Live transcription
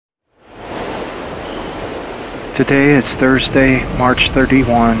Today is Thursday, March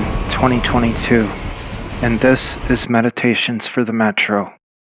 31, 2022, and this is Meditations for the Metro.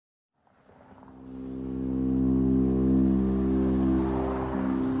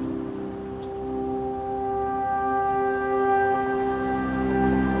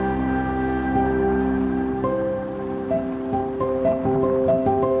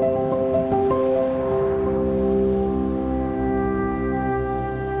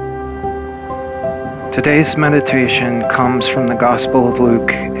 Today's meditation comes from the Gospel of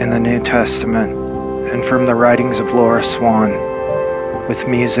Luke in the New Testament and from the writings of Laura Swan, with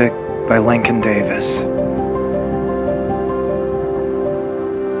music by Lincoln Davis.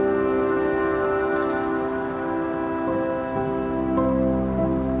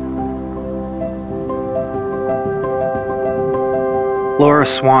 Laura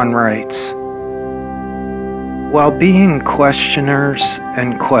Swan writes, "While being questioners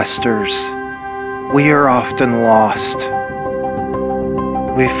and questers, we are often lost.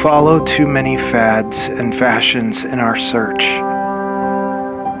 We follow too many fads and fashions in our search.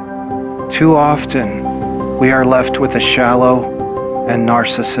 Too often, we are left with a shallow and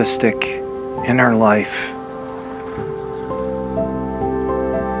narcissistic inner life.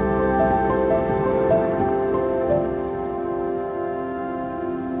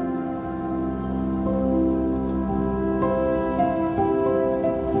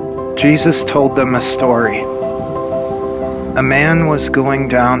 Jesus told them a story. A man was going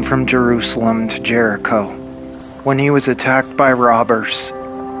down from Jerusalem to Jericho when he was attacked by robbers,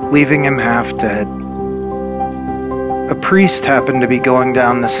 leaving him half dead. A priest happened to be going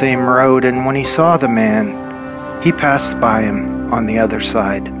down the same road, and when he saw the man, he passed by him on the other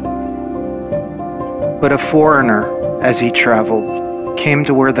side. But a foreigner, as he traveled, came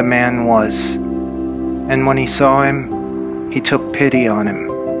to where the man was, and when he saw him, he took pity on him.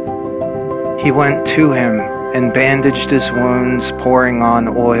 He went to him and bandaged his wounds, pouring on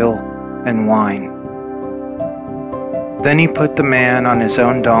oil and wine. Then he put the man on his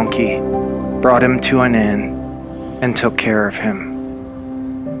own donkey, brought him to an inn, and took care of him.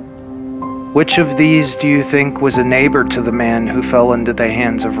 Which of these do you think was a neighbor to the man who fell into the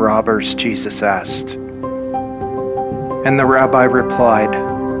hands of robbers?" Jesus asked. And the rabbi replied,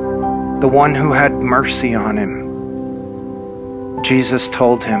 "The one who had mercy on him." Jesus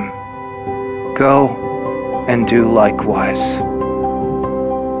told him, "Go and do likewise."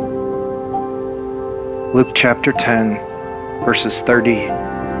 Luke chapter 10, verses 30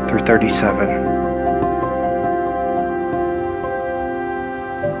 through 37.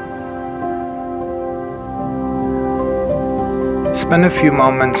 Spend a few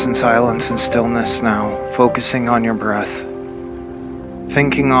moments in silence and stillness now, focusing on your breath,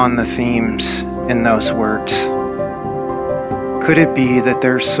 thinking on the themes in those words. Could it be that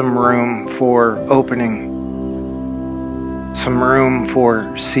there's some room for opening, some room for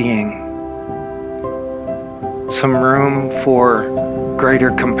seeing, some room for greater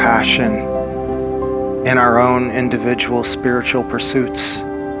compassion in our own individual spiritual pursuits?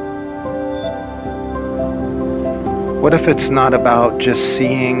 What if it's not about just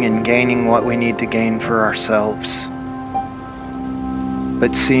seeing and gaining what we need to gain for ourselves,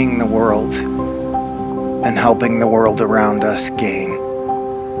 but seeing the world and helping the world around us gain?